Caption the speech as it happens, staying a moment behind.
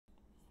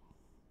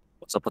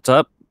What's up? What's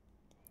up?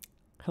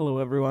 Hello,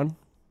 everyone.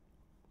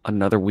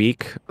 Another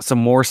week, some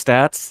more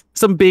stats,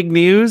 some big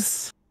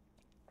news.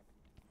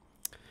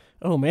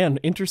 Oh man,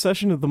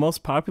 Intercession is the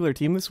most popular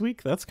team this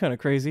week? That's kind of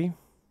crazy.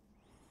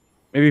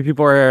 Maybe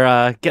people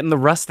are getting the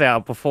rust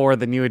out before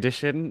the new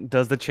edition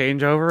does the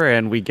changeover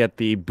and we get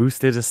the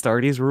boosted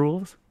Astartes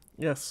rules.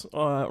 Yes,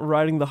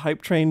 riding the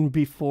hype train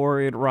before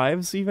it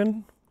arrives,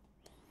 even.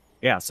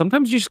 Yeah,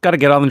 sometimes you just got to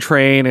get on the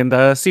train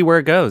and see where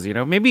it goes.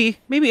 Maybe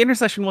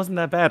Intercession wasn't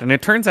that bad. And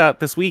it turns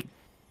out this week,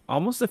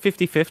 almost a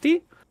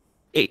 50-50,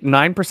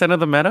 9% of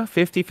the meta,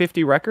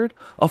 50-50 record,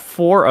 a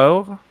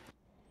 4-0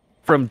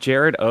 from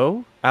Jared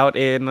O out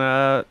in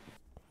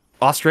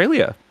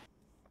Australia.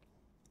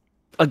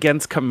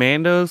 Against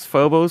Commandos,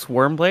 Phobos,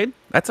 Wormblade.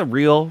 That's a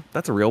real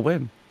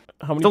win.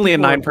 How It's many only a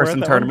people nine were at person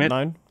that one? tournament.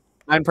 9?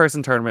 9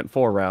 person tournament,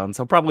 4 rounds.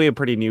 So probably a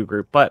pretty new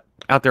group. But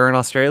out there in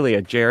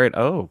Australia, Jared,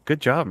 oh, good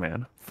job,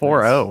 man. Nice.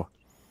 4-0.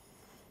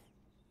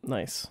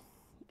 Nice.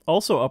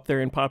 Also up there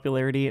in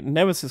popularity,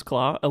 Nemesis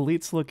Claw.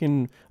 Elite's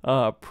looking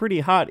pretty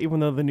hot, even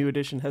though the new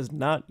edition has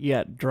not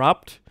yet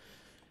dropped.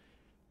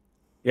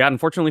 Yeah,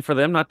 unfortunately for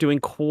them, not doing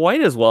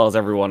quite as well as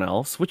everyone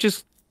else, which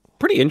is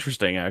pretty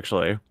interesting,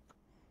 actually.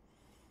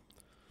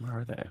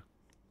 Where are they?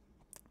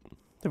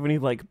 Have any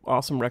like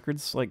awesome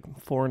records, like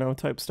 4-0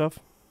 type stuff?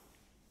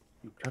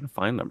 I'm trying to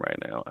find them right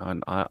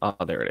now.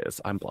 Oh, there it is.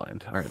 I'm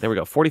blind. All right, there we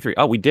go. 43.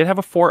 Oh, we did have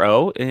a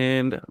 4-0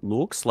 and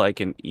looks like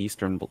in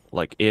Eastern,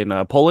 like in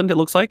Poland, it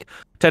looks like.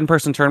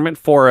 10-person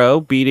tournament,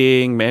 4-0,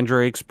 beating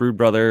Mandrakes, Brood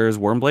Brothers,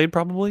 Wormblade,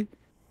 probably.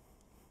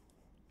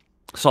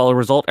 Solid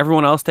result.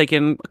 Everyone else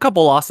taking a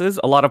couple losses.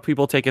 A lot of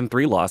people taking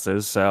 3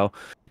 losses. So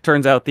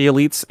turns out the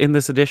elites in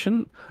this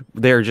edition,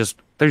 they're just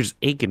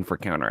aching for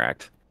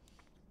counteract.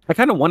 I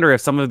kind of wonder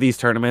if some of these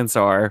tournaments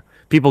are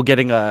people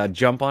getting a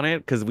jump on it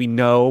because we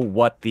know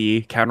what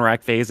the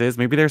counteract phase is.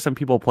 Maybe there's some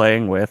people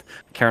playing with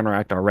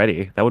counteract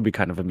already. That would be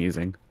kind of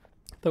amusing.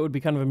 That would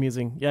be kind of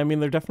amusing. Yeah, I mean,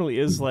 there definitely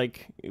is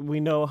like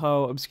we know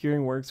how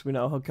obscuring works, we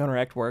know how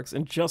counteract works,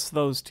 and just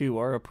those two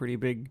are a pretty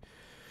big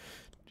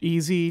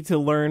easy to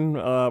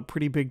learn,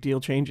 pretty big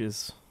deal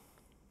changes.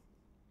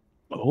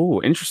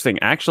 Oh, interesting.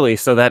 Actually,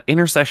 so that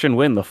intercession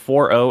win, the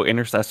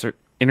 4-0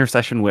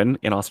 intercession win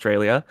in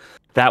Australia,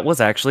 that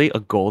was actually a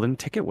golden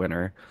ticket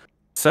winner.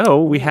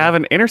 So we Ooh, have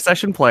an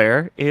intercession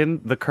player in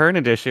the current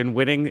edition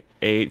winning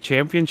a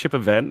championship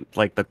event,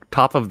 like the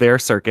top of their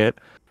circuit,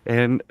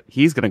 and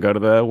he's gonna go to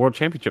the world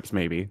championships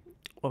maybe.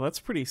 well, that's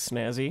pretty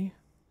snazzy.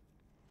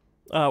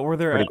 Were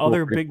Pretty there cool,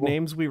 other pretty big cool.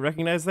 names we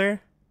recognize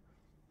there?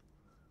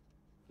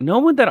 No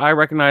one that I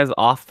recognize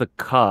off the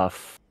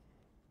cuff,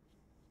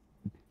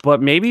 but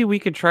maybe we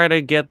could try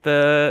to get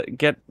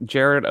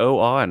Jared O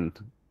on.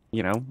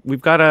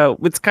 We've got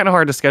it's kind of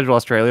hard to schedule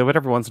Australia, but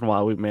every once in a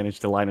while we've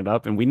managed to line it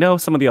up, and we know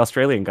some of the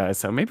Australian guys,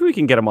 so maybe we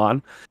can get him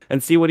on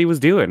and see what he was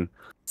doing.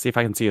 See if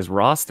I can see his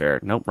roster.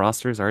 Nope,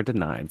 rosters are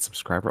denied.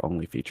 Subscriber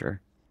only feature.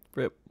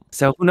 Rip.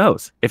 So who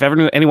knows? If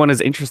ever anyone is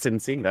interested in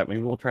seeing that,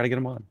 maybe we'll try to get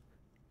him on.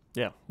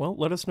 Yeah. Well,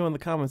 let us know in the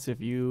comments if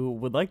you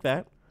would like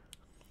that.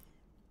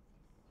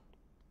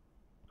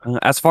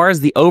 As far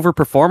as the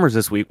overperformers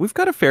this week, we've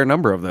got a fair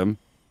number of them.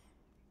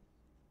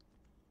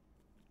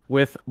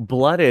 With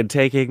Blooded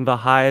taking the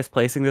highest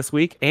placing this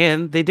week,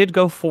 and they did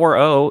go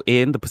 4-0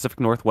 in the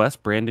Pacific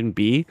Northwest. Brandon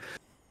B.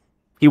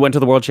 He went to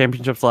the World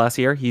Championships last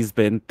year. He's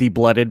been the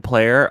Blooded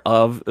player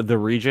of the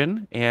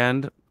region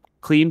and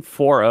clean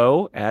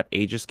 4-0 at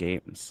Aegis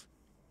Games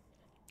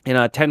in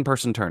a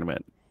 10-person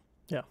tournament.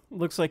 Yeah.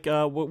 Looks like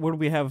what do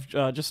we have?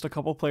 Just a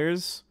couple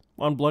players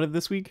on Blooded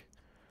this week.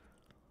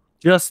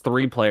 Just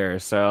 3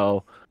 players.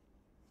 So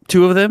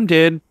 2 of them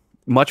did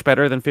much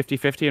better than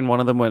 50-50, and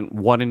one of them went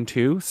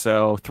 1-2.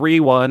 So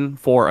 3-1,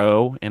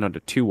 4-0, and a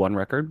 2-1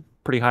 record.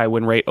 Pretty high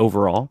win rate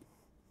overall.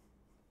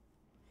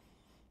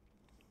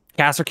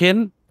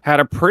 Kasserkin had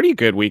a pretty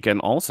good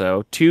weekend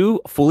also.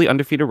 2 fully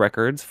undefeated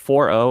records,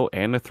 4-0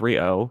 and a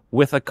 3-0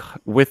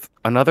 with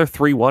another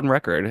 3-1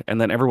 record, and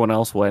then everyone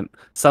else went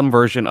some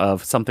version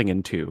of something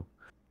in 2.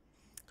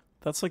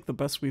 That's like the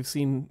best we've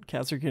seen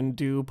Kazerkin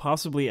do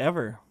possibly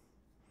ever.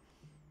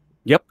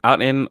 Yep,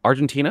 out in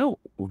Argentina,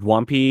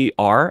 Wampi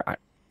R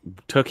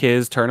took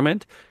his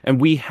tournament, and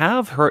we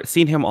have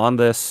seen him on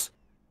this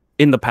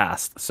in the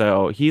past,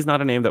 so he's not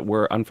a name that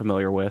we're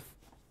unfamiliar with.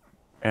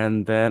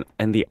 And then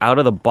in the out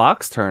of the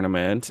box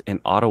tournament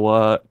in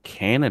Ottawa,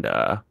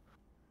 Canada,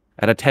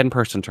 at a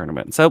 10-person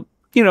tournament. So,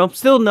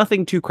 still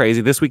nothing too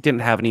crazy. This week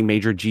didn't have any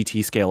major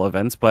GT scale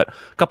events, but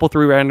a couple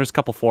 3-rounders,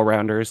 couple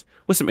 4-rounders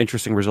with some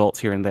interesting results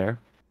here and there.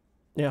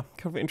 Yeah,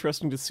 kind of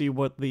interesting to see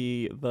what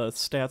the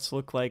stats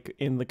look like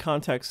in the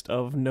context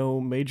of no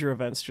major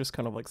events, just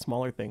kind of like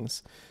smaller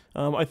things.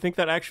 I think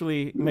that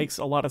actually makes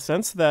a lot of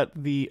sense that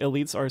the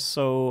elites are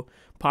so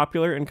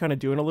popular and kind of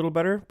doing a little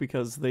better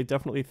because they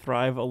definitely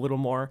thrive a little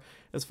more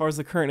as far as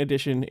the current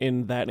edition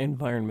in that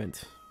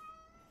environment.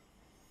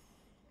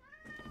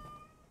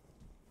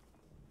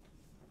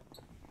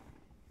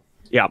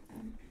 Yeah.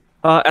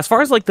 As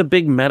far as like the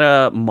big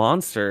meta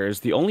monsters,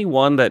 the only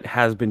one that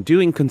has been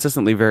doing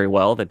consistently very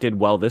well, that did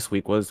well this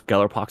week, was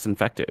Gellerpox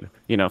Infected.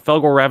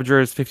 Felgor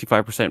Ravagers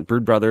 55%,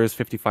 Brood Brothers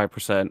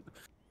 55%,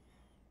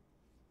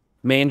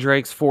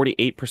 Mandrakes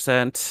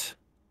 48%,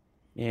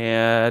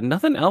 and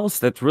nothing else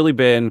that's really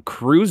been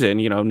cruising.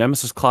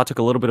 Nemesis Claw took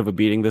a little bit of a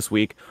beating this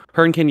week.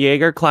 Hurricane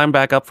Jaeger climbed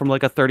back up from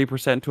like a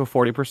 30% to a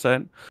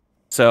 40%.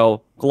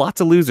 So lots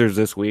of losers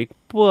this week,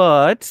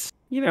 but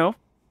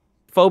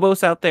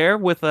Phobos out there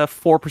with a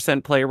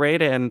 4% play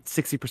rate and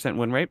 60%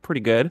 win rate.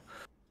 Pretty good.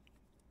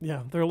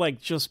 Yeah, they're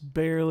like just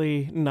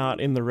barely not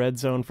in the red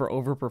zone for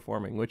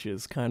overperforming, which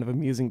is kind of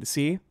amusing to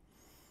see.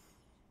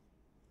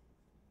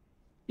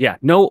 Yeah,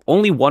 no,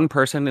 only one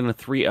person in a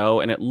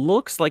 3-0, and it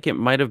looks like it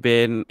might have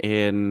been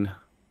in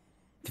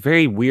a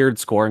very weird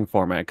scoring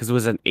format because it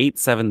was an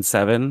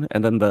 8-7-7,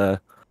 and then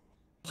the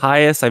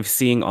highest I've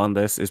seen on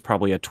this is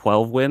probably a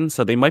 12 win.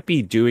 So they might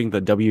be doing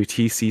the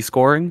WTC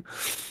scoring,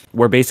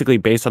 where basically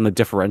based on the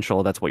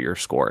differential, that's what you're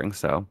scoring.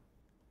 So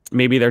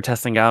maybe they're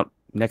testing out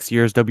next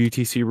year's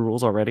WTC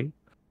rules already.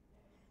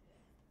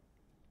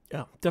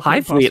 Yeah, High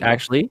definitely Fleet, possible.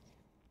 actually,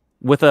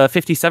 with a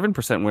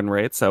 57% win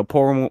rate. So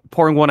pouring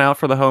one out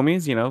for the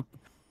homies.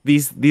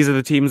 These are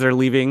the teams that are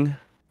leaving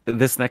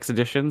this next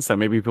edition. So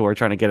maybe people are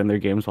trying to get in their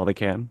games while they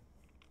can.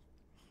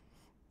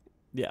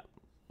 Yeah.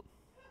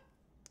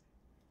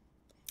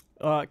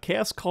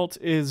 Chaos Cult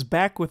is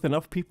back with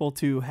enough people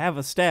to have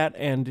a stat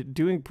and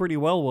doing pretty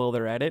well while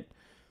they're at it.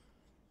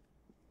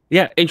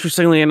 Yeah,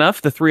 interestingly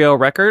enough, the 3-0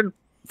 record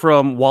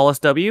from Wallace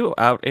W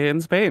out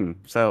in Spain.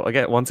 So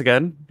once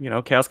again,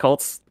 Chaos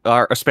Cults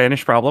are a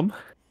Spanish problem.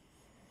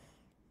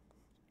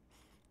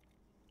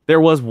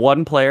 There was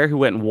one player who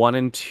went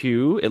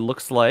 1-2, it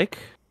looks like,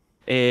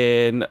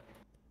 in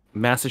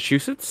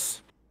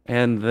Massachusetts,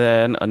 and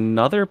then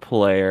another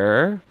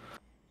player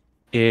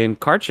in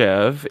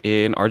Kharchev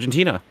in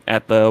Argentina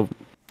at the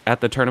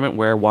tournament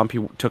where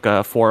Wampi took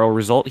a 4-0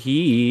 result.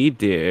 He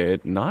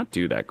did not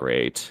do that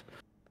great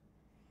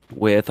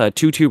with a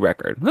 2-2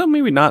 record. Well,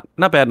 maybe not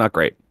bad, not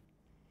great.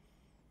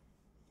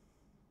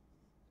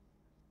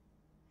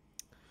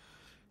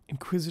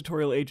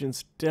 Inquisitorial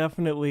agents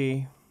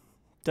definitely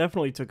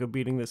took a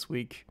beating this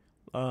week.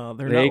 They're not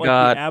They like the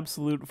got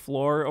absolute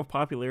floor of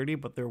popularity,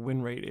 but their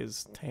win rate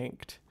is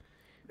tanked.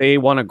 they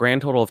won a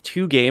grand total of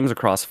 2 games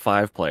across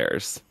 5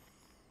 players.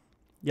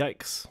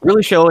 Yikes.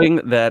 Really showing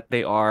that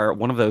they are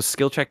one of those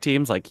skill check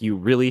teams. Like, you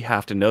really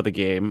have to know the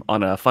game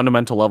on a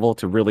fundamental level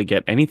to really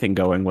get anything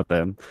going with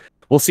them.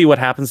 We'll see what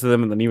happens to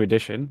them in the new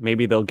edition.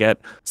 Maybe they'll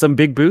get some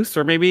big boosts,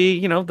 or maybe,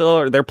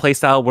 their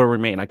playstyle will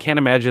remain. I can't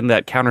imagine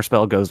that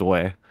counterspell goes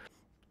away.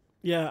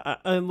 Yeah,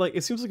 and like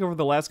it seems like over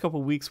the last couple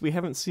of weeks we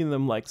haven't seen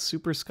them like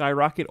super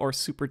skyrocket or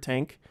super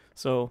tank.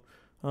 So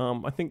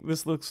I think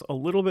this looks a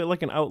little bit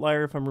like an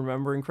outlier if I'm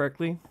remembering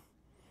correctly.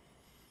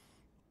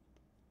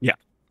 Yeah.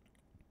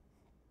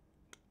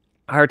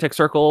 Higher Tech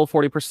Circle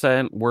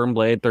 40%,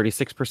 Wormblade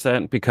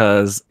 36%,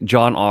 because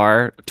John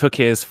R took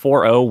his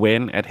 4-0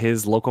 win at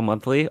his local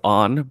monthly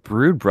on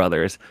Brood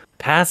Brothers,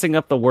 passing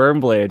up the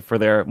Wormblade for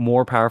their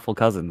more powerful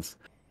cousins.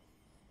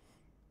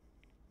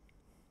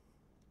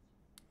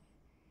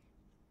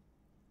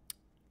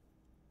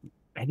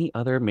 Any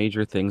other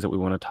major things that we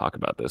want to talk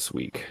about this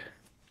week?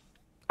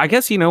 I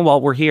guess,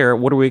 while we're here,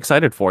 what are we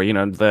excited for?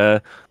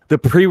 The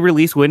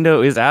pre-release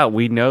window is out.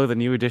 We know the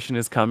new edition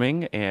is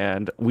coming,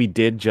 and we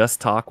did just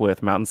talk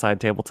with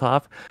Mountainside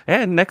Tabletop.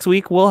 And next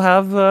week we'll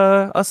have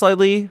a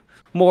slightly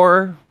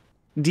more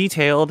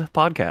detailed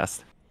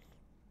podcast.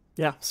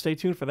 Yeah, stay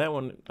tuned for that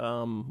one.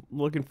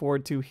 Looking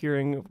forward to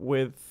hearing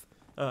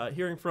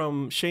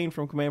from Shane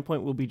from Command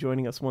Point. Will be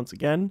joining us once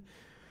again.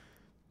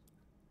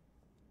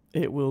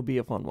 It will be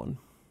a fun one.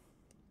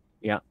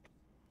 Yeah.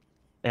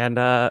 And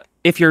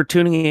if you're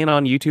tuning in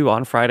on YouTube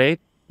on Friday,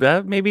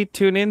 maybe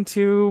tune in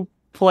to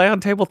Play on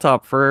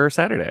Tabletop for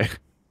Saturday.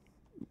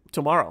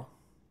 Tomorrow.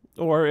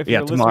 Or if Yeah,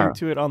 you're tomorrow.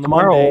 listening to it on the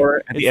Tomorrow Monday, or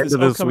at the it's end this of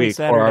this upcoming week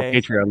for our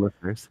Saturday. Patreon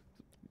listeners.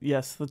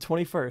 Yes, the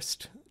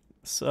 21st.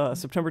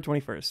 September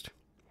 21st.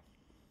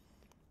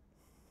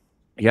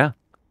 Yeah.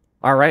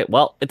 All right.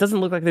 Well, it doesn't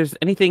look like there's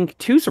anything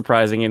too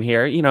surprising in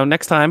here.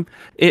 Next time,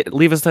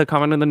 leave us a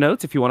comment in the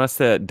notes if you want us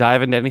to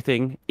dive into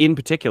anything in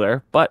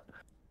particular. But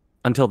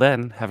until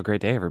then, have a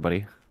great day,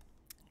 everybody.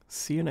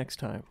 See you next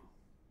time.